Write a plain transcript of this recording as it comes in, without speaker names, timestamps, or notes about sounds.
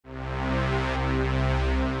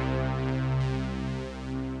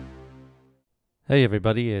Hey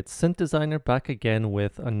everybody, it's Synth Designer back again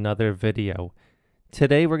with another video.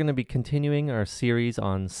 Today we're going to be continuing our series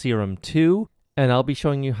on Serum 2, and I'll be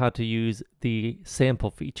showing you how to use the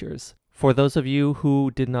sample features. For those of you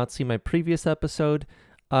who did not see my previous episode,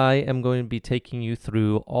 I am going to be taking you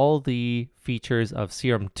through all the features of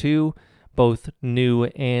Serum 2, both new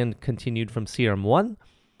and continued from Serum 1,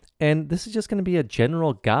 and this is just going to be a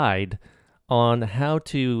general guide on how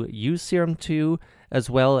to use Serum 2 as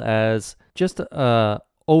well as just an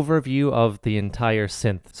overview of the entire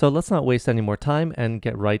synth. So let's not waste any more time and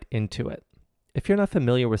get right into it. If you're not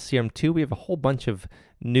familiar with Serum 2, we have a whole bunch of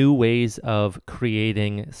new ways of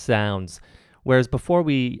creating sounds. Whereas before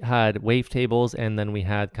we had wavetables and then we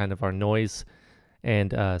had kind of our noise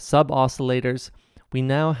and sub-oscillators, we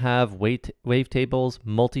now have wavetables,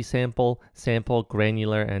 multi-sample, sample,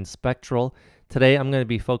 granular, and spectral. Today I'm going to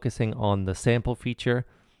be focusing on the sample feature.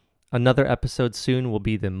 Another episode soon will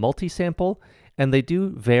be the multi-sample, and they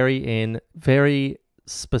do vary in very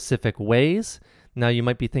specific ways. Now you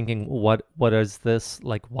might be thinking, what is this?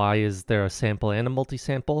 Like, why is there a sample and a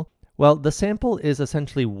multi-sample? Well, the sample is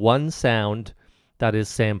essentially one sound that is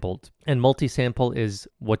sampled, and multi-sample is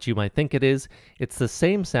what you might think it is. It's the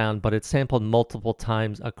same sound, but it's sampled multiple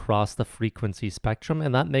times across the frequency spectrum,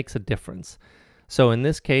 and that makes a difference. So in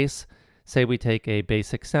this case, say we take a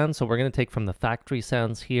basic sound, so we're going to take from the factory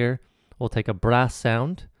sounds here. We'll take a brass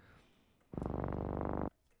sound.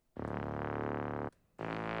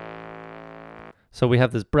 So we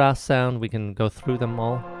have this brass sound, we can go through them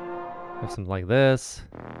all. We have something like this.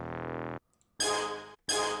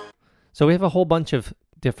 So we have a whole bunch of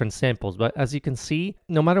different samples, but as you can see,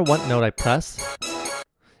 no matter what note I press,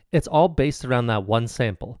 it's all based around that one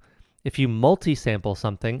sample. If you multi-sample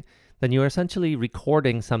something, then you're essentially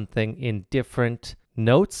recording something in different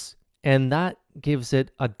notes, and that gives it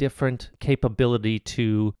a different capability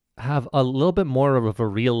to have a little bit more of a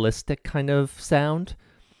realistic kind of sound.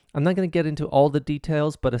 I'm not going to get into all the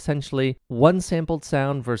details, but essentially one sampled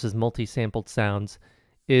sound versus multi-sampled sounds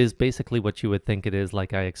is basically what you would think it is,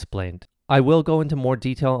 like I explained. I will go into more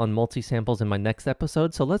detail on multi-samples in my next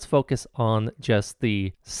episode, so let's focus on just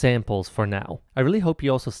the samples for now. I really hope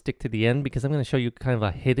you also stick to the end because I'm going to show you kind of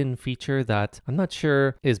a hidden feature that I'm not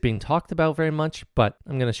sure is being talked about very much, but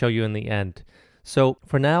I'm going to show you in the end. So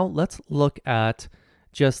for now, let's look at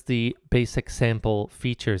just the basic sample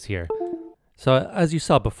features here. So as you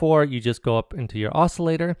saw before, you just go up into your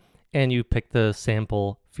oscillator and you pick the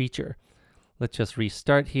sample feature. Let's just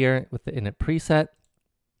restart here with the init preset.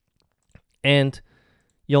 And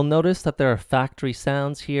you'll notice that there are factory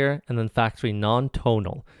sounds here and then factory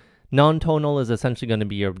non-tonal. Non-tonal is essentially going to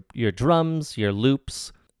be your drums, your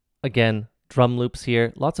loops. Again, drum loops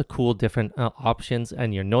here. Lots of cool different options,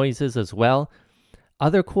 and your noises as well.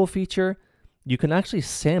 Other cool feature, you can actually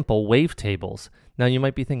sample wavetables. Now you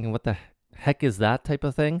might be thinking, what the heck is that type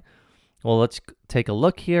of thing? Well, let's take a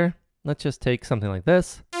look here. Let's just take something like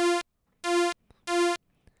this.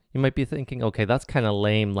 You might be thinking, okay, that's kind of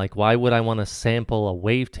lame. Like, why would I want to sample a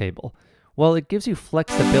wavetable? Well, it gives you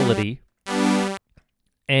flexibility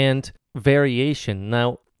and variation.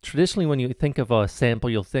 Now, traditionally, when you think of a sample,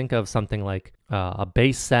 you'll think of something like a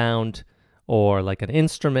bass sound or like an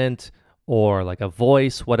instrument or like a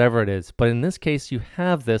voice, whatever it is. But in this case, you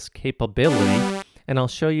have this capability, and I'll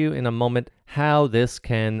show you in a moment how this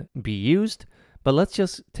can be used. But let's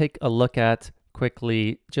just take a look at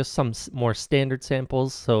quickly just some more standard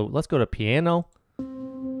samples. So let's go to piano.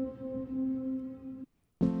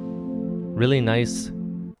 Really nice,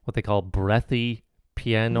 what they call breathy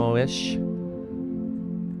piano-ish.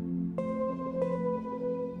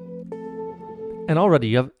 And already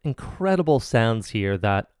you have incredible sounds here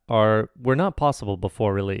that were not possible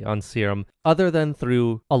before really on Serum, other than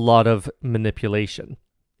through a lot of manipulation.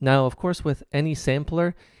 Now, of course, with any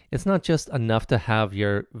sampler, it's not just enough to have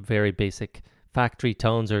your very basic factory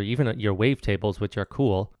tones or even your wavetables, which are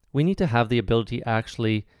cool. We need to have the ability to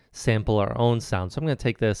actually sample our own sound. So I'm going to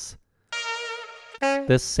take this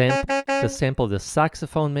sample of this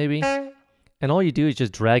saxophone maybe, and all you do is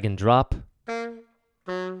just drag and drop.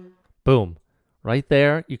 Boom. Right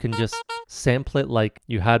there, you can just sample it like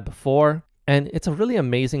you had before. And it's a really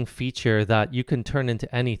amazing feature that you can turn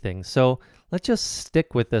into anything. So let's just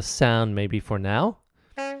stick with this sound maybe for now.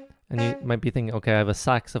 And you might be thinking, okay, I have a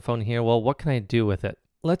saxophone here. Well, what can I do with it?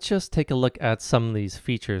 Let's just take a look at some of these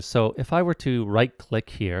features. So if I were to right click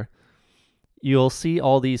here, you'll see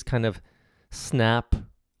all these kind of snap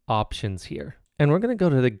options here. And we're going to go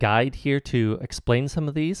to the guide here to explain some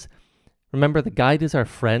of these. Remember, the guide is our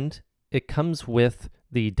friend. It comes with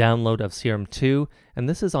the download of Serum 2, and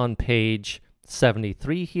this is on page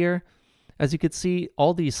 73 here. As you can see,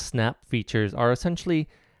 all these snap features are essentially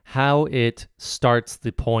how it starts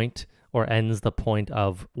the point or ends the point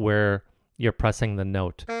of where you're pressing the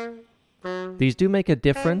note. These do make a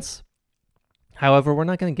difference. However, we're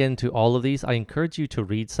not going to get into all of these. I encourage you to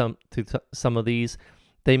read some of these.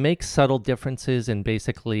 They make subtle differences in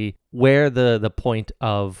basically where the point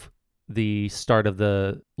of the start of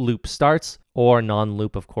the loop starts, or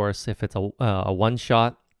non-loop, of course, if it's a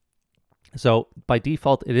one-shot. So by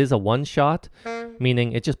default, it is a one-shot,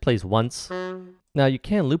 meaning it just plays once. Now you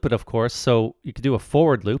can loop it, of course, so you could do a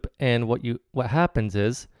forward loop, and what happens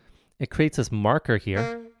is it creates this marker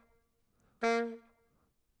here,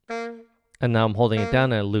 and now I'm holding it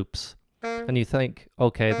down and it loops. And you think,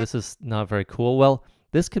 okay, this is not very cool. Well,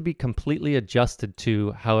 this could be completely adjusted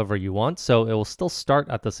to however you want, so it will still start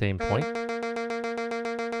at the same point.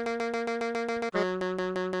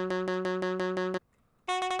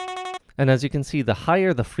 And as you can see, the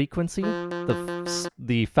higher the frequency,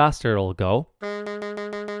 the faster it'll go.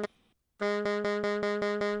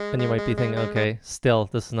 And you might be thinking, okay, still,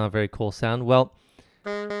 this is not a very cool sound. Well,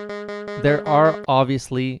 there are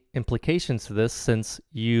obviously implications to this, since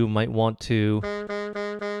you might want to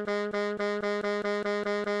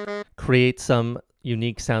create some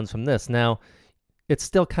unique sounds from this. Now, it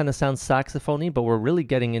still kind of sounds saxophone-y, but we're really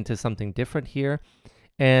getting into something different here.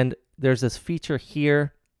 And there's this feature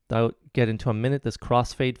here that I'll get into in a minute, this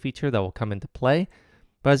crossfade feature that will come into play.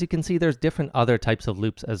 But as you can see, there's different other types of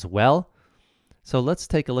loops as well. So let's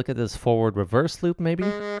take a look at this forward reverse loop maybe.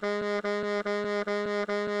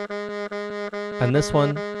 And this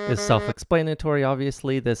one is self-explanatory,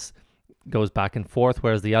 obviously. This goes back and forth,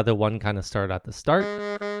 whereas the other one kind of started at the start.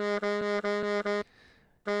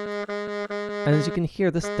 And as you can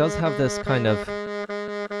hear, this does have this kind of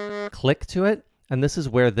click to it. And this is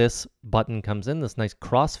where this button comes in, this nice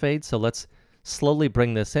crossfade. So let's slowly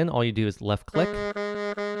bring this in. All you do is left click.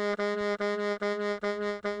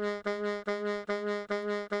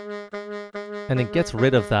 And it gets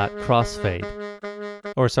rid of that crossfade.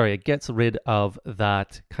 Or sorry, it gets rid of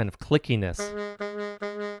that kind of clickiness.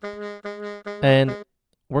 And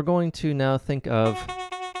we're going to now think of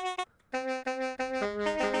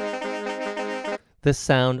this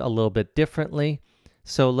sound a little bit differently.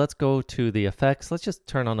 So let's go to the effects. Let's just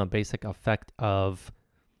turn on a basic effect of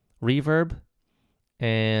reverb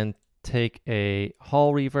and take a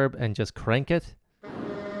hall reverb and just crank it.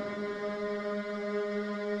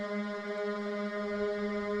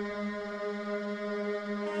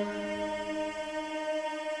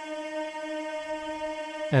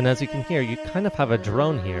 And as you can hear, you kind of have a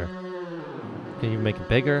drone here. Can you make it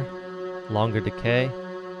bigger, longer decay?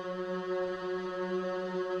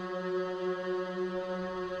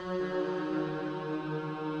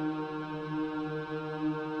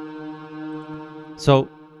 So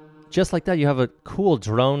just like that, you have a cool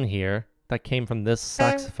drone here that came from this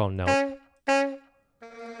saxophone note.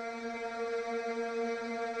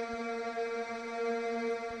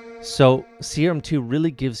 So Serum 2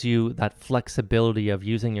 really gives you that flexibility of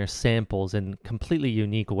using your samples in completely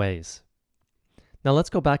unique ways. Now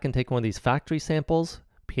let's go back and take one of these factory samples,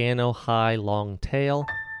 piano, high, long tail.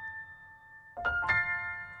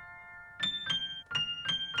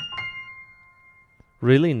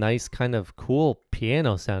 Really nice kind of cool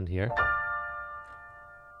piano sound here.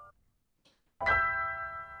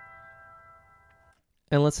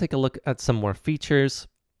 And let's take a look at some more features.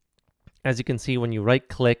 As you can see, when you right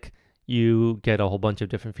click, you get a whole bunch of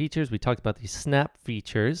different features. We talked about these snap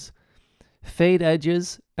features. Fade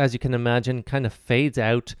edges, as you can imagine, kind of fades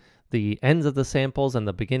out the ends of the samples and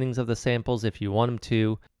the beginnings of the samples if you want them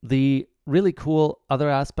to. The really cool other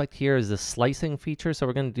aspect here is the slicing feature. So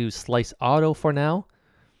we're going to do slice auto for now.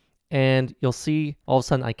 And you'll see all of a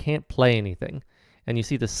sudden I can't play anything. And you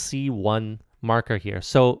see the C1 marker here.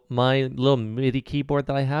 So my little MIDI keyboard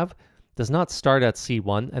that I have does not start at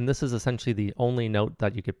C1, and this is essentially the only note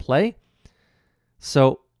that you could play.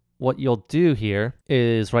 So what you'll do here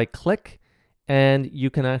is right click, and you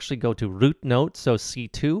can actually go to root note, so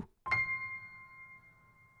C2.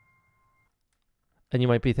 And you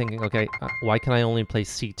might be thinking, okay, why can I only play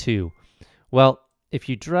C2? Well, if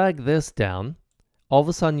you drag this down, all of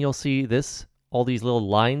a sudden you'll see this, all these little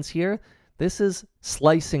lines here. This is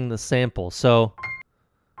slicing the sample. So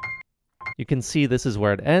you can see this is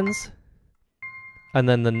where it ends. And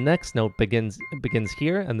then the next note begins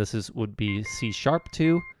here, and this would be C sharp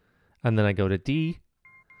 2, and then I go to D.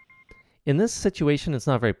 In this situation, it's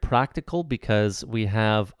not very practical because we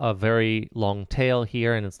have a very long tail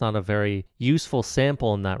here, and it's not a very useful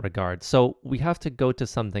sample in that regard. So we have to go to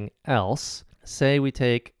something else. Say we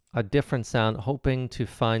take a different sound, hoping to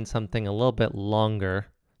find something a little bit longer.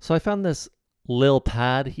 So I found this little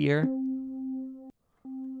pad here.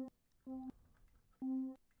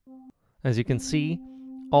 As you can see,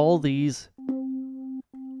 all these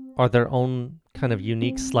are their own kind of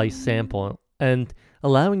unique slice sample and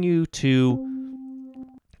allowing you to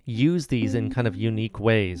use these in kind of unique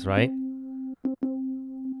ways, right?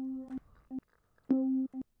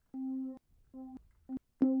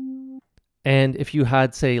 And if you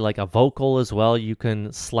had, say, like a vocal as well, you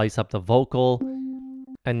can slice up the vocal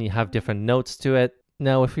and you have different notes to it.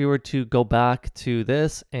 Now, if we were to go back to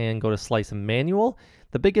this and go to slice and manual,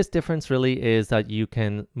 the biggest difference really is that you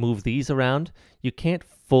can move these around. You can't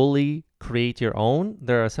fully create your own.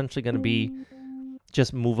 They're essentially going to be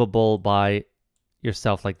just movable by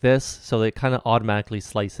yourself like this. So it kind of automatically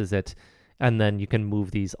slices it, and then you can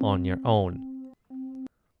move these on your own.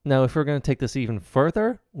 Now, if we're going to take this even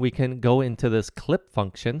further, we can go into this clip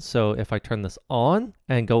function. So if I turn this on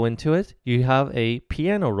and go into it, you have a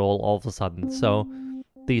piano roll all of a sudden. So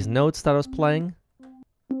these notes that I was playing,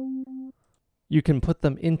 you can put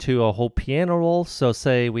them into a whole piano roll. So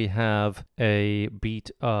say we have a beat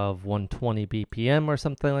of 120 BPM or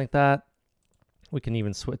something like that. We can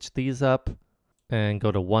even switch these up and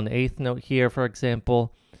go to 1/8 note here, for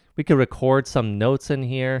example. We could record some notes in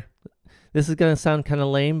here. This is going to sound kind of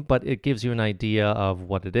lame, but it gives you an idea of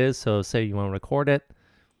what it is. So say you want to record it.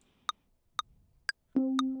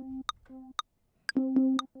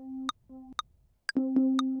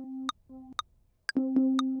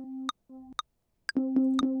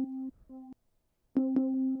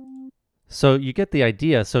 So you get the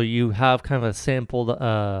idea. So you have kind of a sampled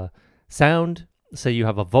sound. Say you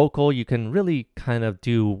have a vocal, you can really kind of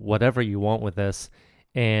do whatever you want with this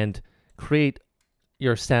and create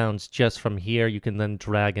your sounds just from here. You can then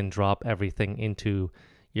drag and drop everything into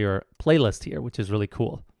your playlist here, which is really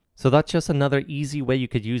cool. So that's just another easy way you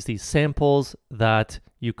could use these samples that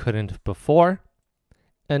you couldn't before.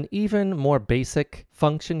 An even more basic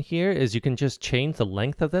function here is you can just change the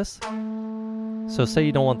length of this. So say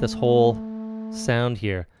you don't want this whole sound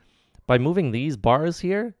here. By moving these bars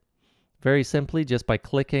here, very simply, just by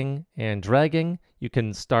clicking and dragging, you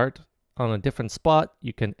can start on a different spot,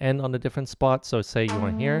 you can end on a different spot. So say you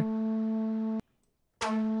want here.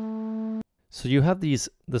 So you have this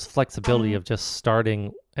flexibility of just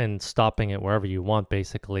starting and stopping it wherever you want,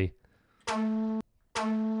 basically.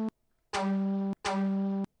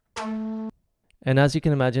 And as you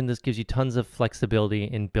can imagine, this gives you tons of flexibility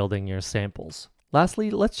in building your samples.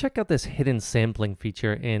 Lastly, let's check out this hidden sampling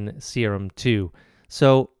feature in Serum 2.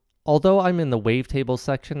 So although I'm in the wavetable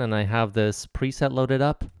section and I have this preset loaded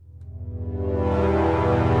up,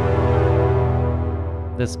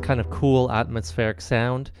 this kind of cool atmospheric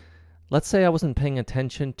sound. Let's say I wasn't paying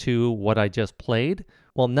attention to what I just played.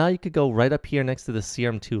 Well, now you could go right up here next to the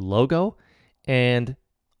Serum 2 logo, and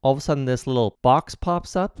all of a sudden this little box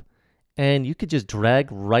pops up, and you could just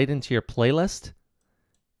drag right into your playlist,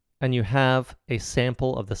 and you have a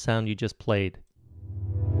sample of the sound you just played.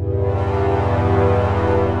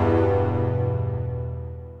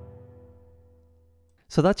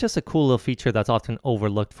 So that's just a cool little feature that's often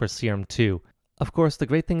overlooked for Serum 2. Of course, the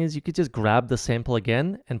great thing is you could just grab the sample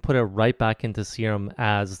again and put it right back into Serum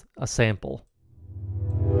as a sample.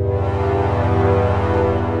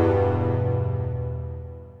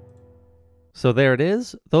 So there it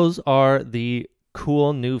is. Those are the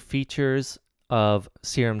cool new features of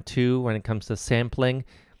Serum 2 when it comes to sampling.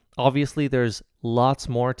 Obviously, there's lots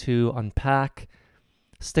more to unpack.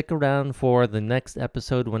 Stick around for the next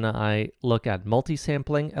episode when I look at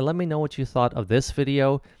multi-sampling, and let me know what you thought of this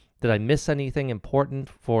video. Did I miss anything important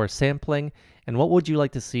for sampling? And what would you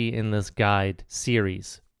like to see in this guide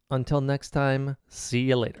series? Until next time, see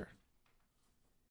you later.